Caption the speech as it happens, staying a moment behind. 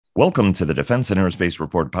Welcome to the Defense and Aerospace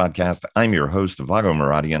Report podcast. I'm your host, Vago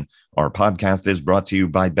Muradian. Our podcast is brought to you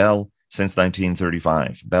by Bell since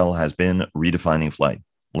 1935. Bell has been redefining flight.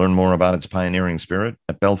 Learn more about its pioneering spirit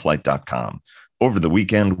at bellflight.com. Over the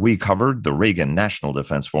weekend, we covered the Reagan National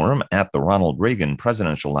Defense Forum at the Ronald Reagan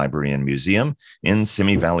Presidential Library and Museum in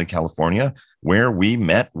Simi Valley, California, where we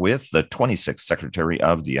met with the 26th Secretary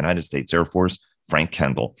of the United States Air Force, Frank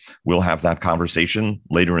Kendall. We'll have that conversation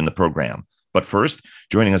later in the program. But first,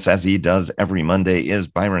 joining us as he does every Monday is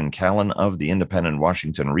Byron Callan of the independent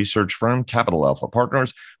Washington research firm Capital Alpha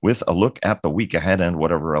Partners with a look at the week ahead and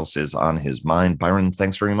whatever else is on his mind. Byron,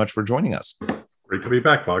 thanks very much for joining us. Great to be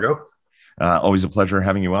back, Vago. Always a pleasure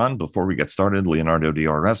having you on. Before we get started, Leonardo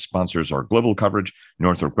DRS sponsors our global coverage.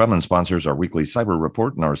 Northrop Grumman sponsors our weekly cyber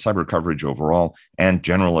report and our cyber coverage overall. And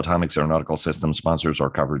General Atomics Aeronautical Systems sponsors our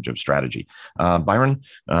coverage of strategy. Byron,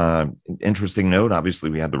 interesting note. Obviously,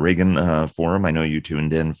 we had the Reagan Forum. I know you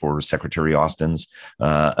tuned in for Secretary Austin's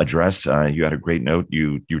address. You had a great note.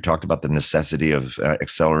 You talked about the necessity of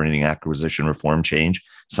accelerating acquisition reform change,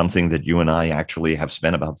 something that you and I actually have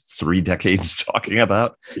spent about 3 decades talking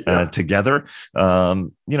about together.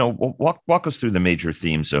 Walk us through the major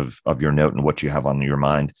themes of your note and what you have on your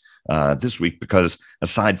mind this week, because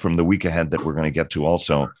aside from the week ahead that we're going to get to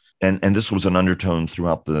also, and this was an undertone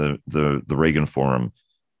throughout the Reagan Forum,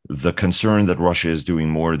 the concern that Russia is doing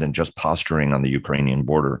more than just posturing on the Ukrainian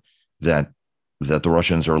border, that the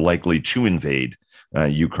Russians are likely to invade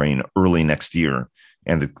Ukraine early next year.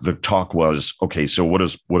 And the talk was, okay, so what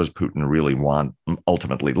does Putin really want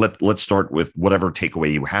ultimately? Let's start with whatever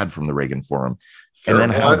takeaway you had from the Reagan Forum, and then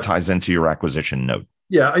how it ties into your acquisition note.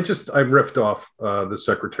 Yeah, I riffed off the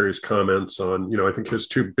secretary's comments on, I think his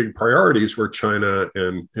 2 big priorities were China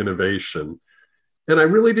and innovation. And I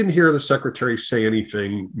really didn't hear the secretary say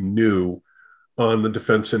anything new on the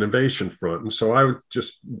defense innovation front. And so I would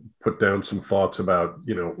just put down some thoughts about,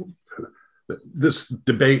 this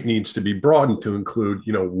debate needs to be broadened to include,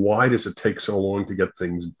 why does it take so long to get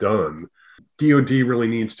things done? DoD really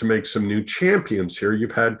needs to make some new champions here.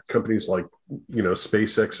 You've had companies like,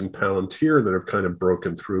 SpaceX and Palantir that have kind of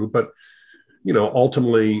broken through, but,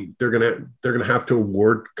 ultimately they're going to have to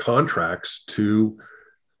award contracts to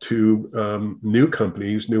new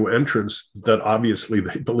companies, new entrants that obviously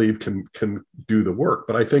they believe can do the work.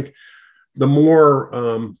 But I think the more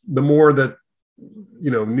that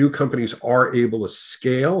new companies are able to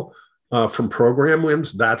scale from program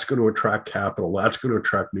wins, that's going to attract capital. That's going to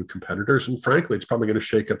attract new competitors. And frankly, it's probably going to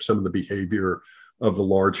shake up some of the behavior of the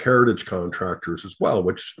large heritage contractors as well,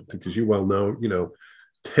 which I think, as you well know,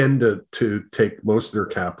 tend to take most of their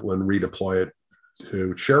capital and redeploy it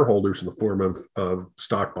to shareholders in the form of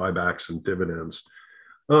stock buybacks and dividends.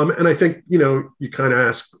 And I think, you kind of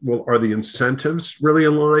ask, well, are the incentives really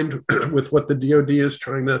aligned with what the DoD is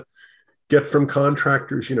trying to get from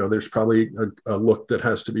contractors? There's probably a look that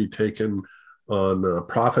has to be taken on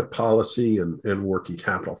profit policy and working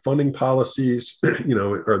capital funding policies.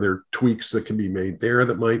 Are there tweaks that can be made there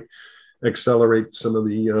that might accelerate some of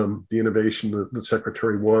the innovation that the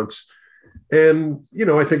secretary wants? And,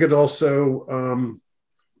 I think it also,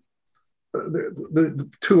 the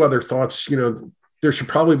 2 other thoughts, there should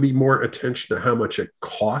probably be more attention to how much it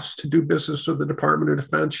costs to do business with the Department of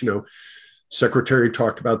Defense. Secretary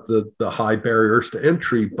talked about the high barriers to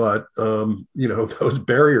entry, but those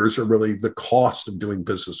barriers are really the cost of doing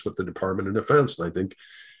business with the Department of Defense. And I think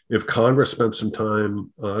if Congress spent some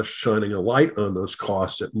time shining a light on those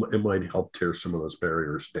costs, it might help tear some of those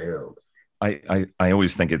barriers down. I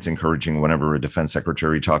always think it's encouraging whenever a defense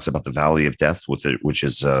secretary talks about the valley of death with it, which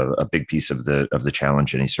is a big piece of the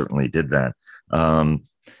challenge, and he certainly did that.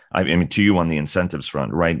 I mean, to you on the incentives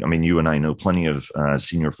front, right? I mean, you and I know plenty of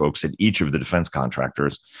senior folks at each of the defense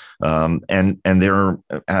contractors, and their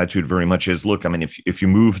attitude very much is, look, I mean, if you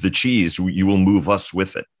move the cheese, you will move us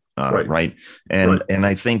with it, right? And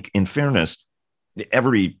I think, in fairness,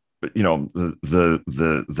 every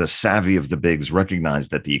the savvy of the bigs recognize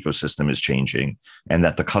that the ecosystem is changing and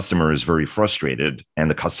that the customer is very frustrated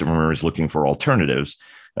and the customer is looking for alternatives.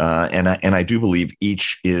 And I do believe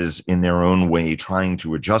each is in their own way trying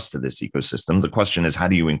to adjust to this ecosystem. The question is, how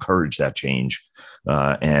do you encourage that change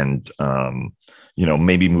and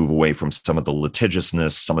maybe move away from some of the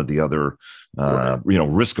litigiousness, some of the other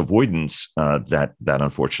risk avoidance that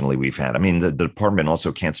unfortunately we've had. I mean, the department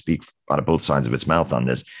also can't speak out of both sides of its mouth on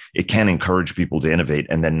this. It can encourage people to innovate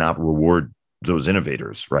and then not reward those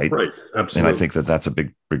innovators, right? Right, absolutely. And I think that's a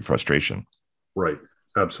big frustration. Right,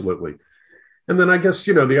 absolutely. And then I guess,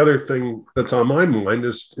 the other thing that's on my mind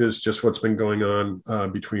is just what's been going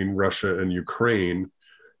on between Russia and Ukraine.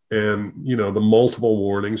 And, the multiple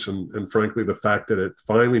warnings and frankly, the fact that it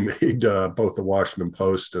finally made both the Washington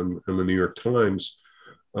Post and the New York Times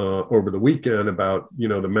over the weekend about,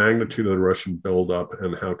 the magnitude of the Russian buildup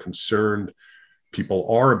and how concerned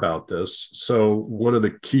people are about this. So one of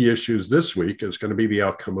the key issues this week is going to be the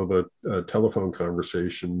outcome of a telephone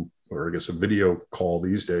conversation, or I guess a video call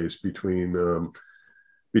these days, between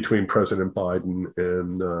President Biden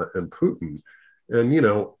and Putin. And,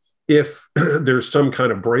 if there's some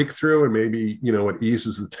kind of breakthrough and maybe, it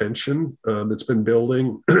eases the tension that's been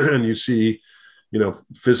building and you see,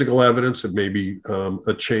 physical evidence of maybe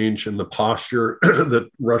a change in the posture that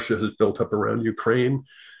Russia has built up around Ukraine,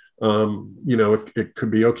 it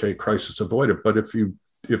could be okay, crisis avoided. But if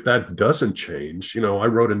that doesn't change, I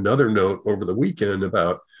wrote another note over the weekend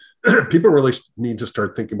about people really need to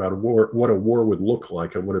start thinking about what a war would look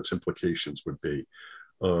like and what its implications would be.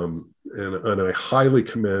 And I highly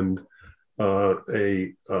commend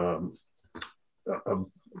a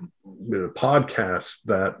podcast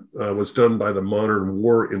that was done by the Modern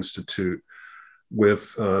War Institute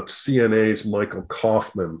with CNA's Michael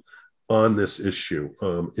Kaufman on this issue.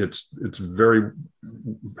 It's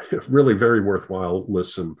really very worthwhile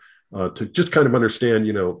listen to just kind of understand,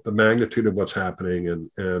 the magnitude of what's happening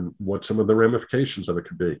and what some of the ramifications of it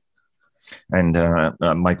could be. And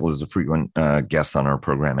Michael is a frequent guest on our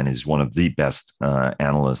program and is one of the best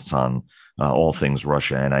analysts on all things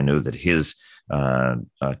Russia. And I know that his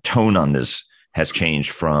tone on this has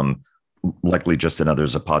changed from likely just another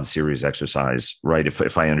Zapad series exercise, right?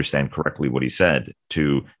 If I understand correctly what he said,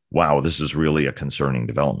 to, wow, this is really a concerning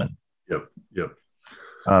development. Yep.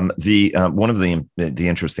 One of the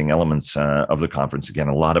interesting elements of the conference, again,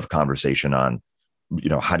 a lot of conversation on,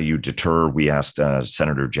 how do you deter? We asked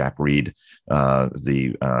Senator Jack Reed,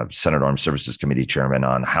 the Senate Armed Services Committee chairman,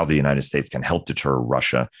 on how the United States can help deter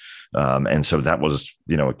Russia. And so that was,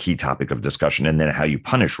 a key topic of discussion. And then how you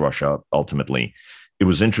punish Russia ultimately. It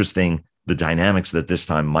was interesting, the dynamics that this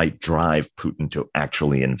time might drive Putin to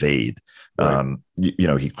actually invade. Right.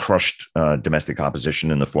 He crushed domestic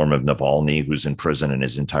opposition in the form of Navalny, who's in prison and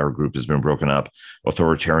his entire group has been broken up.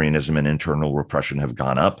 Authoritarianism and internal repression have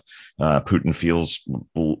gone up. Putin feels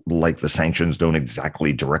like the sanctions don't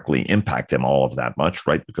exactly directly impact him all of that much,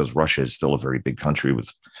 right? Because Russia is still a very big country with,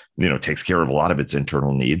 takes care of a lot of its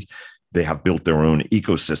internal needs. They have built their own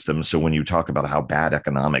ecosystem. So when you talk about how bad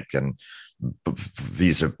economic and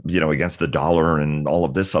visa, against the dollar and all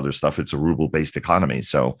of this other stuff, it's a ruble-based economy.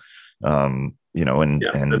 So, and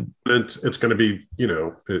it's going to be,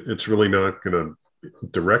 it's really not going to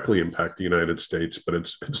directly impact the United States, but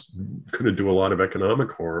it's going to do a lot of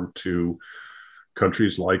economic harm to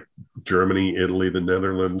countries like Germany, Italy, the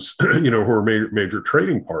Netherlands, who are major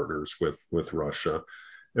trading partners with Russia.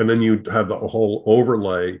 And then you have the whole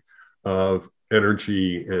overlay of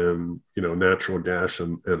energy and, natural gas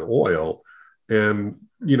and oil. And,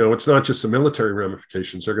 it's not just the military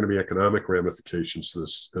ramifications, there are going to be economic ramifications to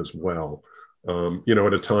this as well.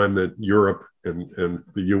 At a time that Europe and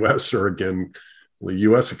the US are again, the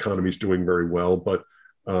US economy is doing very well, but,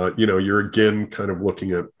 you're again kind of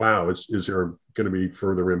looking at, wow, is there going to be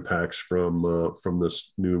further impacts from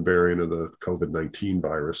this new variant of the COVID-19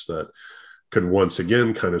 virus that could once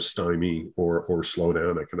again kind of stymie or slow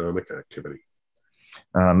down economic activity?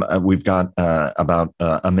 We've got about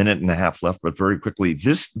a minute and a half left, but very quickly,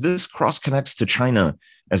 this cross connects to China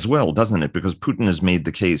as well, doesn't it? Because Putin has made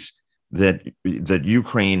the case that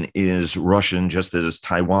Ukraine is Russian, just as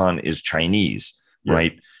Taiwan is Chinese, yeah.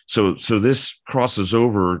 Right? So this crosses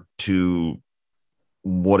over to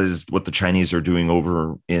what the Chinese are doing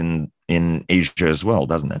over in Asia as well,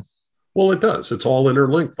 doesn't it? Well, it does. It's all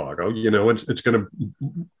interlinked, Vago. It's going to,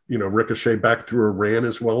 ricochet back through Iran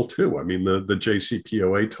as well, too. I mean, the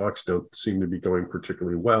JCPOA talks don't seem to be going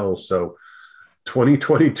particularly well. So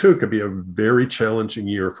 2022 could be a very challenging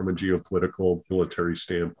year from a geopolitical military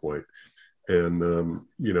standpoint. And,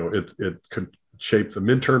 it could shape the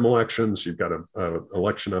midterm elections. You've got an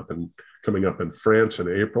election coming up in France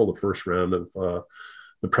in April. The first round of the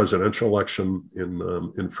presidential election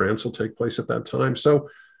in France will take place at that time. So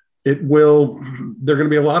there are going to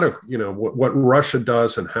be a lot of, what Russia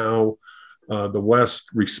does and how the West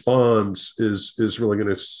responds is really going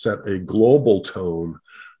to set a global tone.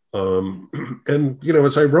 And,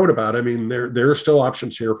 as I wrote about, I mean, there are still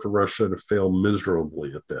options here for Russia to fail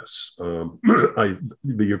miserably at this. The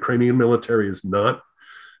Ukrainian military is not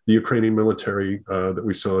the Ukrainian military that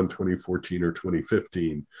we saw in 2014 or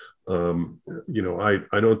 2015. I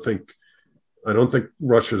don't think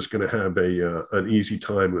Russia is going to have an easy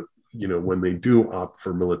time, when they do opt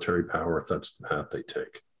for military power, if that's the path they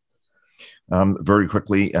take. Very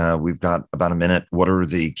quickly, we've got about a minute. What are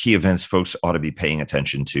the key events folks ought to be paying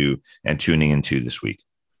attention to and tuning into this week?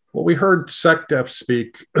 Well, we heard SecDef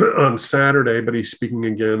speak on Saturday, but he's speaking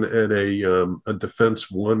again at a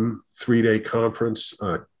Defense One 3-day conference.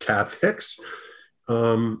 Kath Hicks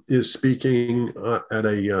is speaking at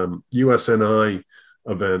a USNI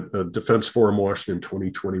event, Defense Forum Washington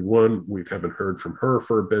 2021. We haven't heard from her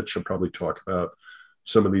for a bit. She'll probably talk about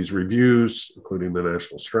some of these reviews, including the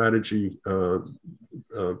national strategy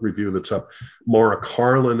review that's up. Maura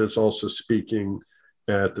Carlin is also speaking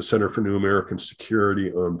at the Center for New American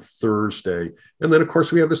Security on Thursday. And then, of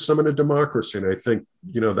course, we have the Summit of Democracy. And I think,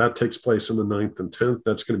 that takes place on the 9th and 10th.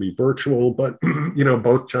 That's going to be virtual. But,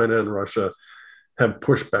 both China and Russia have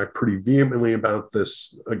pushed back pretty vehemently about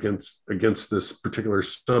this against this particular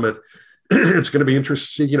summit. It's going to be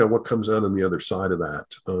interesting to see, what comes out on the other side of that.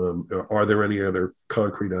 Are there any other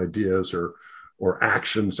concrete ideas or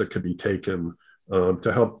actions that could be taken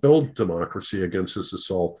to help build democracy against this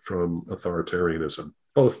assault from authoritarianism,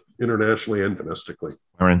 both internationally and domestically?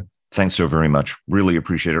 Aaron, thanks so very much. Really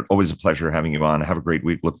appreciate it. Always a pleasure having you on. Have a great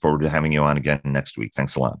week. Look forward to having you on again next week.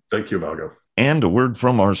 Thanks a lot. Thank you, Vago. And a word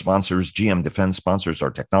from our sponsors. GM Defense sponsors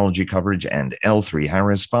our technology coverage, and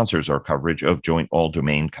L3Harris sponsors our coverage of Joint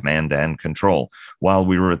All-Domain Command and Control. While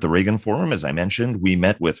we were at the Reagan Forum, as I mentioned, we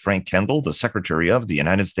met with Frank Kendall, the Secretary of the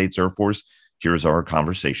United States Air Force. Here's our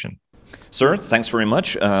conversation. Sir, thanks very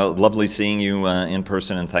much. Lovely seeing you in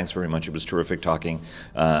person, and thanks very much. It was terrific talking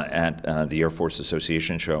at the Air Force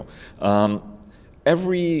Association show.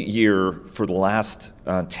 Every year for the last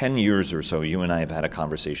 10 years or so, you and I have had a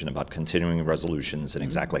conversation about continuing resolutions and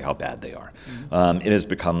exactly how bad they are. It has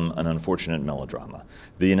become an unfortunate melodrama.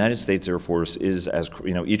 The United States Air Force is, as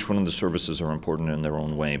each one of the services are important in their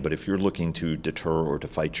own way, but if you're looking to deter or to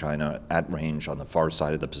fight China at range on the far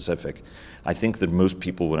side of the Pacific, I think that most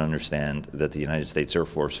people would understand that the United States Air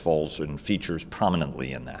Force falls and features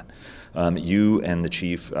prominently in that. You and the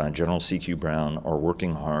Chief, General C.Q. Brown, are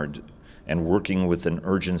working hard and working with an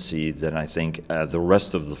urgency that I think the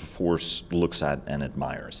rest of the force looks at and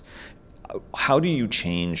admires. How do you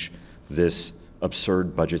change this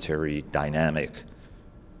absurd budgetary dynamic?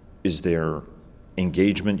 Is there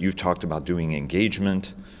engagement? You've talked about doing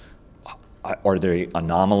engagement. Are there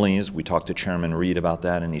anomalies? We talked to Chairman Reed about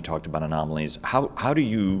that, and he talked about anomalies. How do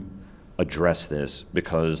you address this?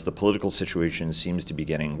 Because the political situation seems to be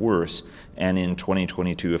getting worse, and in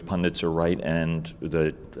 2022, if pundits are right and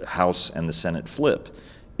the House and the Senate flip,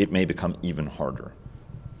 it may become even harder.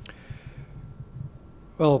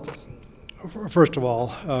 Well, first of all,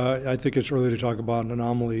 I think it's early to talk about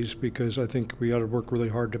anomalies, because I think we ought to work really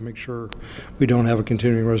hard to make sure we don't have a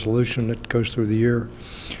continuing resolution that goes through the year.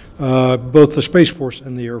 Both the Space Force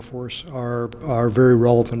and the Air Force are very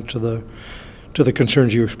relevant to the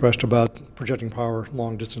concerns you expressed about projecting power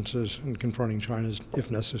long distances and confronting China if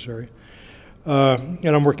necessary. And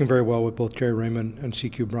I'm working very well with both Jerry Raymond and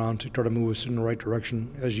C.Q. Brown to try to move us in the right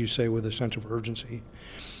direction, as you say, with a sense of urgency.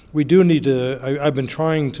 We do need to, I've been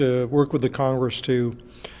trying to work with the Congress to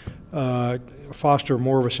foster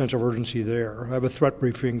more of a sense of urgency there. I have a threat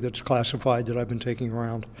briefing that's classified that I've been taking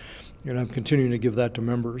around, and I'm continuing to give that to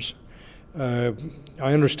members. I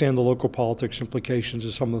understand the local politics implications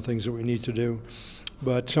of some of the things that we need to do,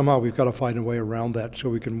 but somehow we've got to find a way around that so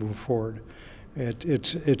we can move forward.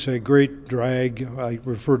 It's a great drag. I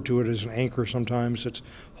refer to it as an anchor sometimes. It's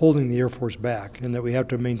holding the Air Force back, and that we have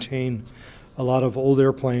to maintain a lot of old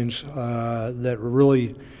airplanes that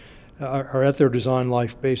really are at their design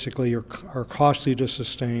life, basically, are costly to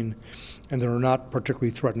sustain, and they're not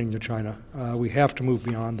particularly threatening to China. We have to move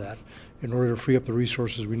beyond that in order to free up the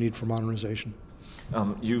resources we need for modernization.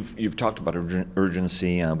 You've talked about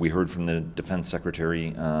urgency. We heard from the Defense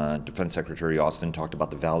Secretary. Defense Secretary Austin talked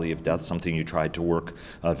about the Valley of Death, something you tried to work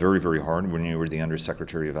very, very hard when you were the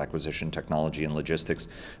Undersecretary of Acquisition, Technology, and Logistics.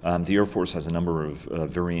 The Air Force has a number of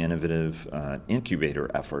very innovative incubator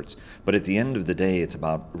efforts, but at the end of the day, it's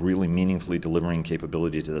about really meaningfully delivering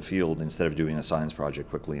capability to the field instead of doing a science project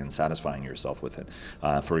quickly and satisfying yourself with it.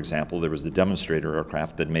 For example, there was the demonstrator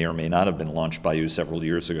aircraft that may or may not have been launched by you several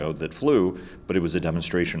years ago that flew, but it was a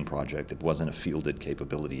demonstration project. It wasn't a fielded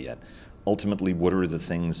capability yet. Ultimately, what are the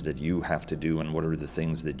things that you have to do, and what are the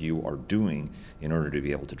things that you are doing in order to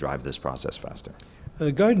be able to drive this process faster?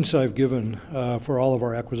 The guidance I've given for all of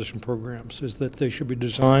our acquisition programs is that they should be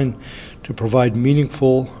designed to provide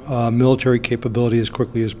meaningful military capability as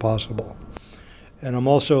quickly as possible. And I'm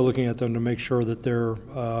also looking at them to make sure that they're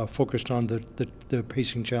focused on the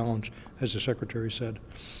pacing challenge, as the Secretary said.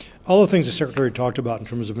 All the things the Secretary talked about in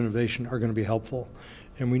terms of innovation are going to be helpful,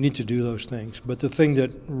 and we need to do those things. But the thing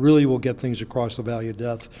that really will get things across the valley of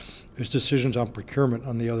death is decisions on procurement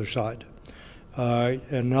on the other side.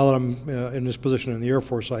 And now that I'm in this position in the Air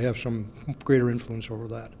Force, I have some greater influence over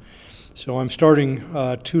that. So I'm starting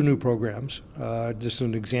 2 new programs, just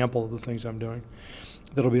an example of the things I'm doing.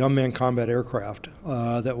 That'll be unmanned combat aircraft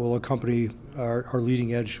that will accompany our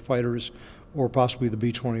leading edge fighters or possibly the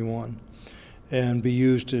B-21 and be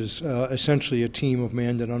used as essentially a team of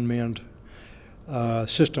manned and unmanned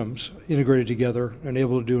systems integrated together and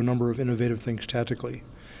able to do a number of innovative things tactically.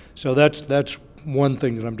 So that's one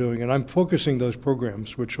thing that I'm doing, and I'm focusing those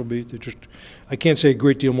programs, which will be just, I can't say a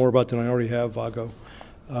great deal more about than I already have, Vago,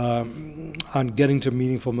 on getting to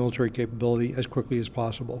meaningful military capability as quickly as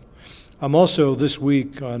possible. I'm also this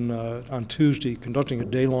week on Tuesday conducting a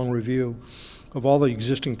day-long review of all the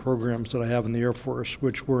existing programs that I have in the Air Force,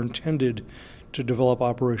 which were intended to develop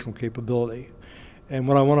operational capability. And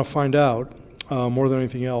what I want to find out, more than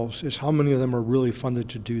anything else, is how many of them are really funded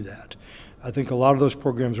to do that. I think a lot of those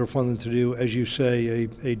programs are funded to do, as you say,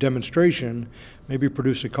 a demonstration, maybe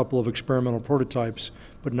produce a couple of experimental prototypes,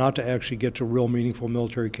 but not to actually get to real meaningful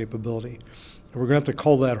military capability. And we're going to have to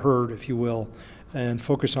cull that herd, if you will, and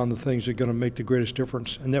focus on the things that are going to make the greatest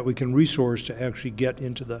difference and that we can resource to actually get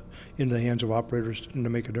into the hands of operators and to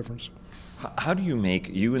make a difference. How do you make,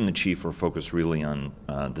 you and the chief are focused really on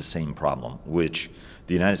the same problem, which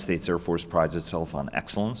the United States Air Force prides itself on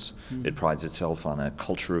excellence. Mm-hmm. It prides itself on a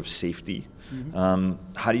culture of safety. Mm-hmm.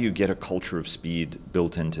 How do you get a culture of speed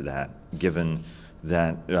built into that, given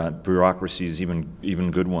that bureaucracies,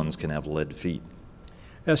 even good ones, can have lead feet?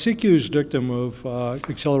 CQ's dictum of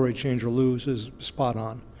accelerate, change, or lose is spot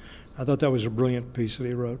on. I thought that was a brilliant piece that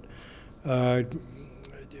he wrote.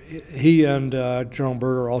 He and General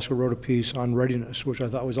Berger also wrote a piece on readiness, which I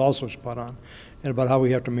thought was also spot on, and about how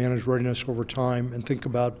we have to manage readiness over time and think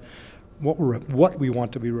about what we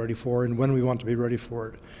want to be ready for and when we want to be ready for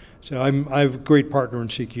it. So I have a great partner in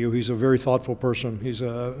CQ. He's a very thoughtful person. He's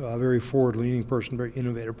a very forward-leaning person, very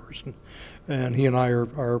innovative person, and he and I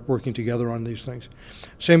are working together on these things.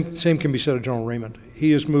 Same can be said of General Raymond.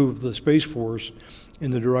 He has moved the Space Force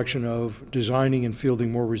in the direction of designing and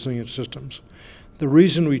fielding more resilient systems. The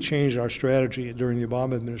reason we changed our strategy during the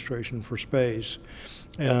Obama administration for space,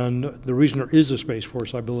 and the reason there is a Space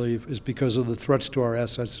Force, I believe, is because of the threats to our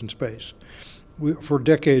assets in space. For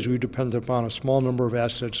decades, we've depended upon a small number of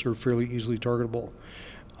assets that are fairly easily targetable.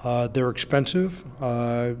 They're expensive.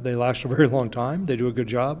 They last a very long time. They do a good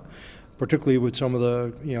job, particularly with some of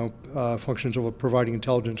the functions of providing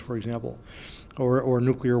intelligence, for example, or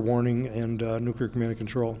nuclear warning and nuclear command and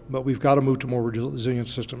control. But we've got to move to more resilient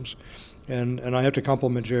systems. And I have to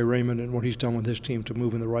compliment Jay Raymond and what he's done with his team to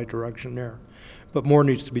move in the right direction there. But more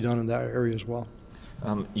needs to be done in that area as well.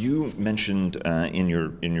 You mentioned in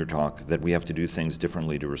your talk that we have to do things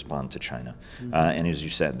differently to respond to China. Mm-hmm. And as you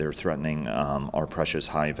said, they're threatening our precious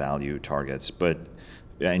high-value targets.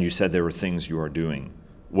 And you said there were things you are doing.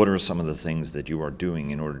 What are some of the things that you are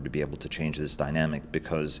doing in order to be able to change this dynamic?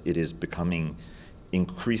 Because it is becoming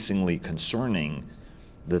increasingly concerning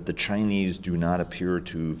that the Chinese do not appear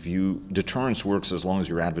to view deterrence works as long as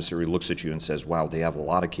your adversary looks at you and says, wow, they have a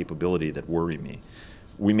lot of capability that worry me.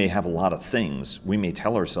 We may have a lot of things. We may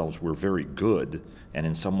tell ourselves we're very good, and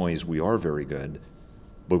in some ways we are very good,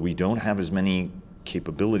 but we don't have as many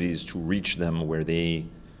capabilities to reach them where they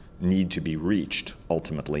need to be reached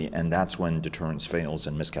ultimately, and that's when deterrence fails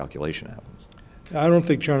and miscalculation happens. I don't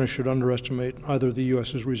think China should underestimate either the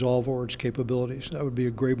U.S.'s resolve or its capabilities. That would be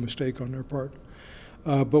a grave mistake on their part.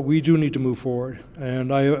 But we do need to move forward,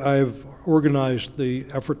 and I've organized the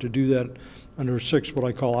effort to do that under 6 what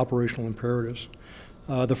I call operational imperatives.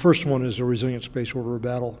 The first one is a resilient space order of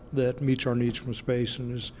battle that meets our needs from space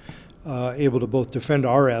and is able to both defend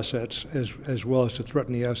our assets as well as to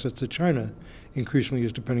threaten the assets that China increasingly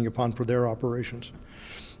is depending upon for their operations.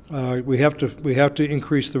 We have to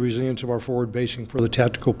increase the resilience of our forward basing for the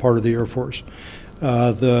tactical part of the Air Force.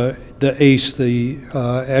 The ACE, the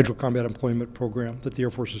Agile Combat Employment Program that the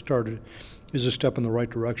Air Force has started, is a step in the right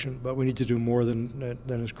direction, but we need to do more than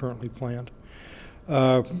is currently planned.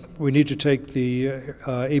 We need to take the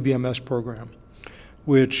ABMS program,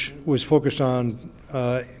 which was focused on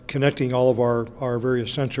connecting all of our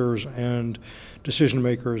various sensors and decision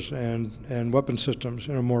makers and weapon systems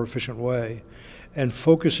in a more efficient way, and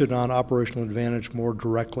focus it on operational advantage more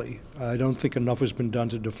directly. I don't think enough has been done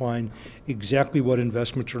to define exactly what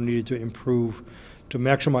investments are needed to improve, to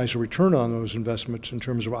maximize the return on those investments in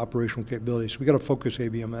terms of operational capabilities. We've got to focus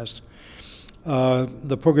ABMS.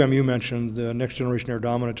 The program you mentioned, the Next Generation Air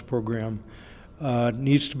Dominance program,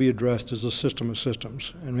 needs to be addressed as a system of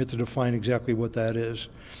systems, and we have to define exactly what that is.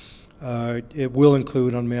 It will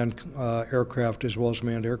include unmanned aircraft as well as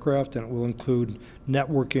manned aircraft, and it will include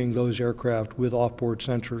networking those aircraft with off-board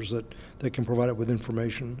sensors that can provide it with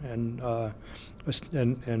information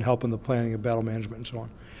and help in the planning of battle management and so on.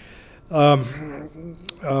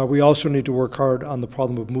 We also need to work hard on the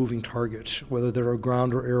problem of moving targets, whether they're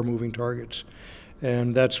ground or air moving targets.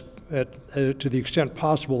 And that's, to the extent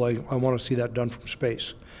possible, I want to see that done from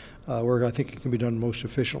space, where I think it can be done most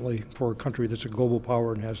efficiently for a country that's a global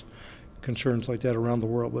power and has concerns like that around the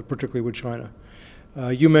world, but particularly with China.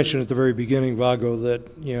 You mentioned at the very beginning, Vago,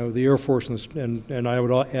 that the Air Force and I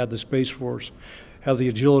would add the Space Force have the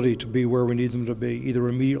agility to be where we need them to be, either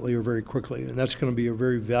immediately or very quickly, and that's going to be a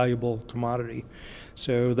very valuable commodity.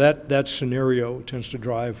 So that scenario tends to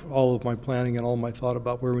drive all of my planning and all my thought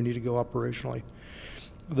about where we need to go operationally.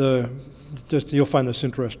 You'll find this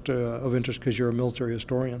of interest because you're a military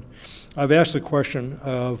historian. I've asked the question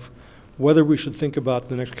of whether we should think about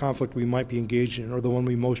the next conflict we might be engaged in, or the one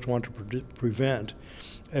we most want to prevent,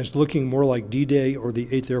 as looking more like D-Day or the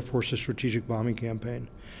 8th Air Force's strategic bombing campaign.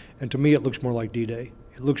 And to me, it looks more like D-Day.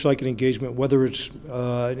 It looks like an engagement, whether it's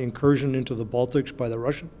an incursion into the Baltics by the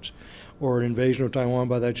Russians or an invasion of Taiwan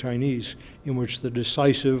by the Chinese, in which the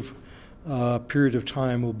decisive period of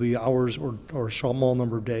time will be hours or a small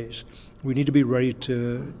number of days. We need to be ready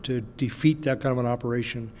to defeat that kind of an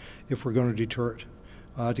operation if we're going to deter it.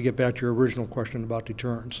 To get back to your original question about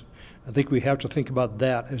deterrence, I think we have to think about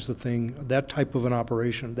that as the thing, that type of an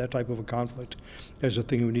operation, that type of a conflict, as the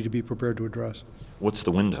thing we need to be prepared to address. What's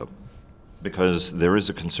the window? Because there is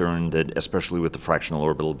a concern that, especially with the fractional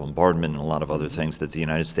orbital bombardment and a lot of other things, that the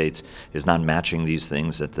United States is not matching these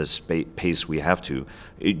things at the pace we have to.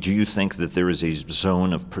 Do you think that there is a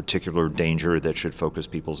zone of particular danger that should focus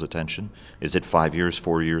people's attention? Is it 5 years,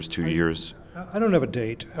 4 years, 2 years? I don't have a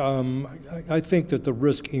date. I think that the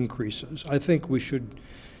risk increases.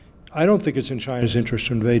 I don't think it's in China's interest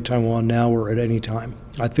to invade Taiwan now or at any time.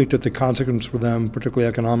 I think that the consequence for them, particularly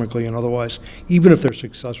economically and otherwise, even if they're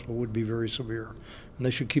successful, would be very severe. And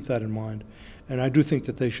they should keep that in mind. And I do think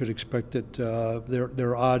that they should expect that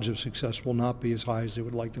their odds of success will not be as high as they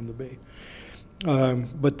would like them to be.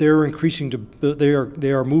 But they're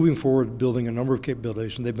they are moving forward, building a number of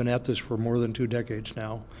capabilities, and they've been at this for more than 2 decades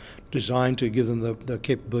now, designed to give them the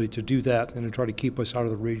capability to do that and to try to keep us out of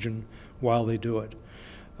the region while they do it.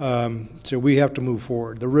 So we have to move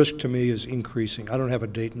forward. The risk to me is increasing. I don't have a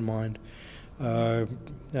date in mind.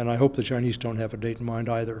 And I hope the Chinese don't have a date in mind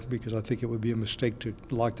either, because I think it would be a mistake to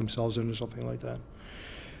lock themselves into something like that.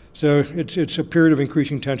 So it's a period of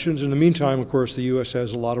increasing tensions. In the meantime, of course, the U.S.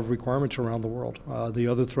 has a lot of requirements around the world. The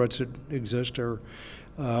other threats that exist are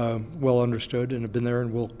well understood and have been there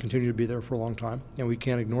and will continue to be there for a long time, and we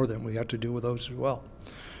can't ignore them. We have to deal with those as well.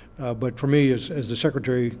 But for me, as the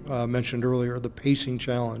Secretary mentioned earlier, the pacing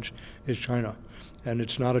challenge is China, and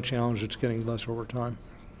it's not a challenge that's getting less over time.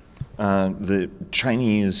 The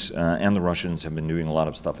Chinese and the Russians have been doing a lot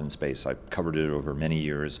of stuff in space. I've covered it over many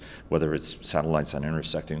years, whether it's satellites on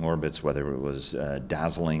intersecting orbits, whether it was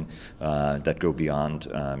dazzling that go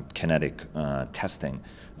beyond kinetic testing.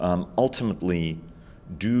 Ultimately,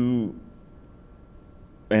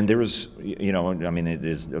 and there is, it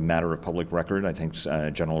is a matter of public record. I think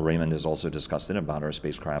General Raymond has also discussed it about our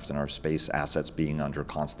spacecraft and our space assets being under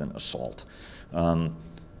constant assault.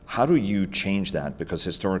 How do you change that? Because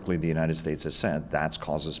historically the United States has said that's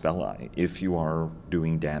casus belli. If you are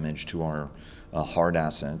doing damage to our hard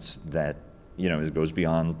assets that, it goes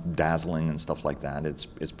beyond dazzling and stuff like that, it's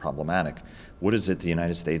problematic. What is it the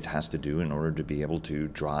United States has to do in order to be able to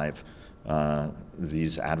drive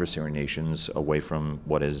these adversary nations away from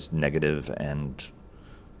what is negative and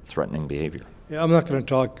threatening behavior? Yeah, I'm not going to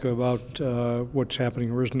talk about what's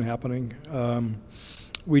happening or isn't happening.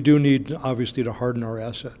 We do need, obviously, to harden our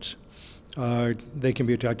assets. They can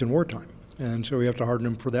be attacked in wartime, and so we have to harden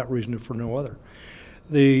them for that reason and for no other.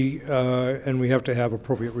 And we have to have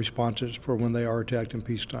appropriate responses for when they are attacked in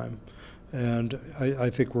peacetime. And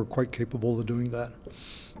I think we're quite capable of doing that.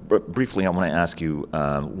 Briefly, I want to ask you,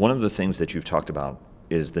 one of the things that you've talked about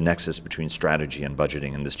is the nexus between strategy and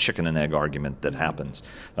budgeting and this chicken and egg argument that happens.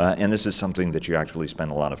 And this is something that you actually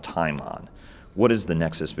spend a lot of time on. What is the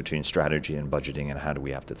nexus between strategy and budgeting, and how do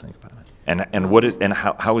we have to think about it?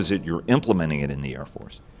 How is it you're implementing it in the Air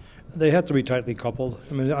Force? They have to be tightly coupled.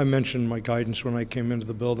 I mean, I mentioned my guidance when I came into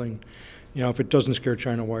the building. If it doesn't scare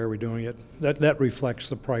China, why are we doing it? That reflects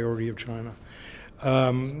the priority of China.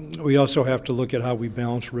 We also have to look at how we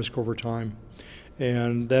balance risk over time.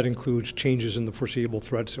 And that includes changes in the foreseeable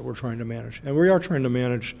threats that we're trying to manage. And we are trying to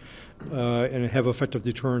manage and have effective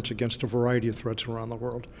deterrence against a variety of threats around the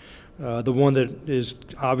world. The one that is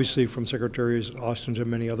obviously from Secretary Austin's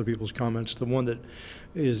and many other people's comments, the one that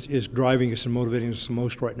is driving us and motivating us the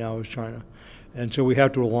most right now is China. And so we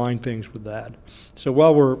have to align things with that. So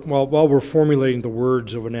while we're formulating the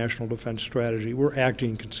words of a national defense strategy, we're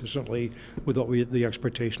acting consistently with the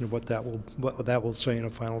expectation of what that will say in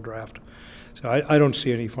a final draft. So I don't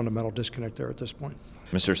see any fundamental disconnect there at this point.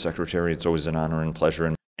 Mr. Secretary, it's always an honor and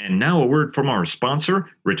pleasure. And now a word from our sponsor,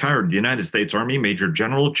 retired United States Army Major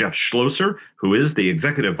General Jeff Schlosser, who is the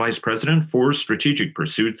Executive Vice President for Strategic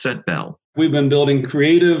Pursuits at Bell. We've been building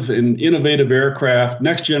creative and innovative aircraft,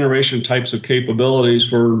 next generation types of capabilities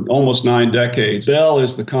for almost 9 decades. Bell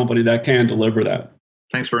is the company that can deliver that.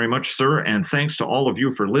 Thanks very much, sir, and thanks to all of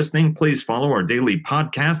you for listening. Please follow our daily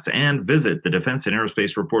podcasts and visit the Defense and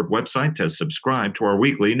Aerospace Report website to subscribe to our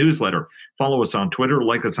weekly newsletter. Follow us on Twitter,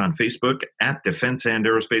 like us on Facebook at Defense and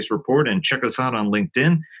Aerospace Report, and check us out on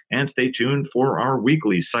LinkedIn. And stay tuned for our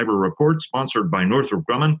weekly cyber report sponsored by Northrop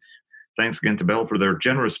Grumman. Thanks again to Bell for their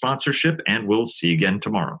generous sponsorship, and we'll see you again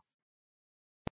tomorrow.